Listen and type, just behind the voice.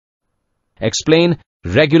Explain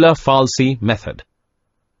Regula-Falsi method.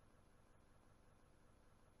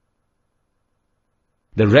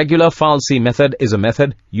 The Regula-Falsi method is a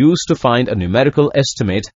method used to find a numerical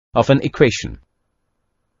estimate of an equation.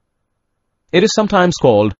 It is sometimes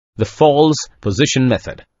called the false position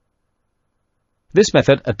method. This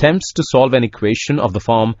method attempts to solve an equation of the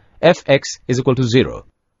form fx is equal to 0.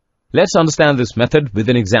 Let's understand this method with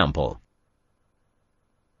an example.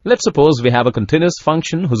 Let's suppose we have a continuous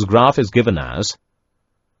function whose graph is given as,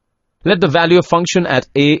 let the value of function at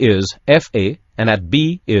a is fa and at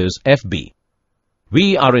b is fb.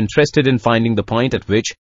 We are interested in finding the point at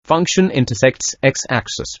which function intersects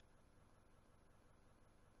x-axis.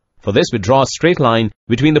 For this, we draw a straight line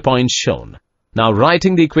between the points shown. Now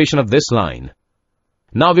writing the equation of this line.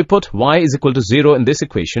 Now we put y is equal to 0 in this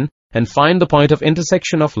equation and find the point of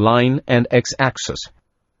intersection of line and x-axis.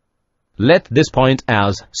 Let this point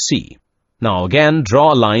as C. Now again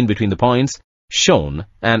draw a line between the points shown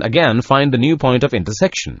and again find the new point of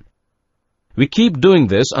intersection. We keep doing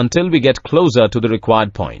this until we get closer to the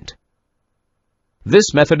required point.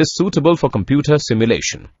 This method is suitable for computer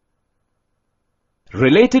simulation.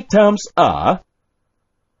 Related terms are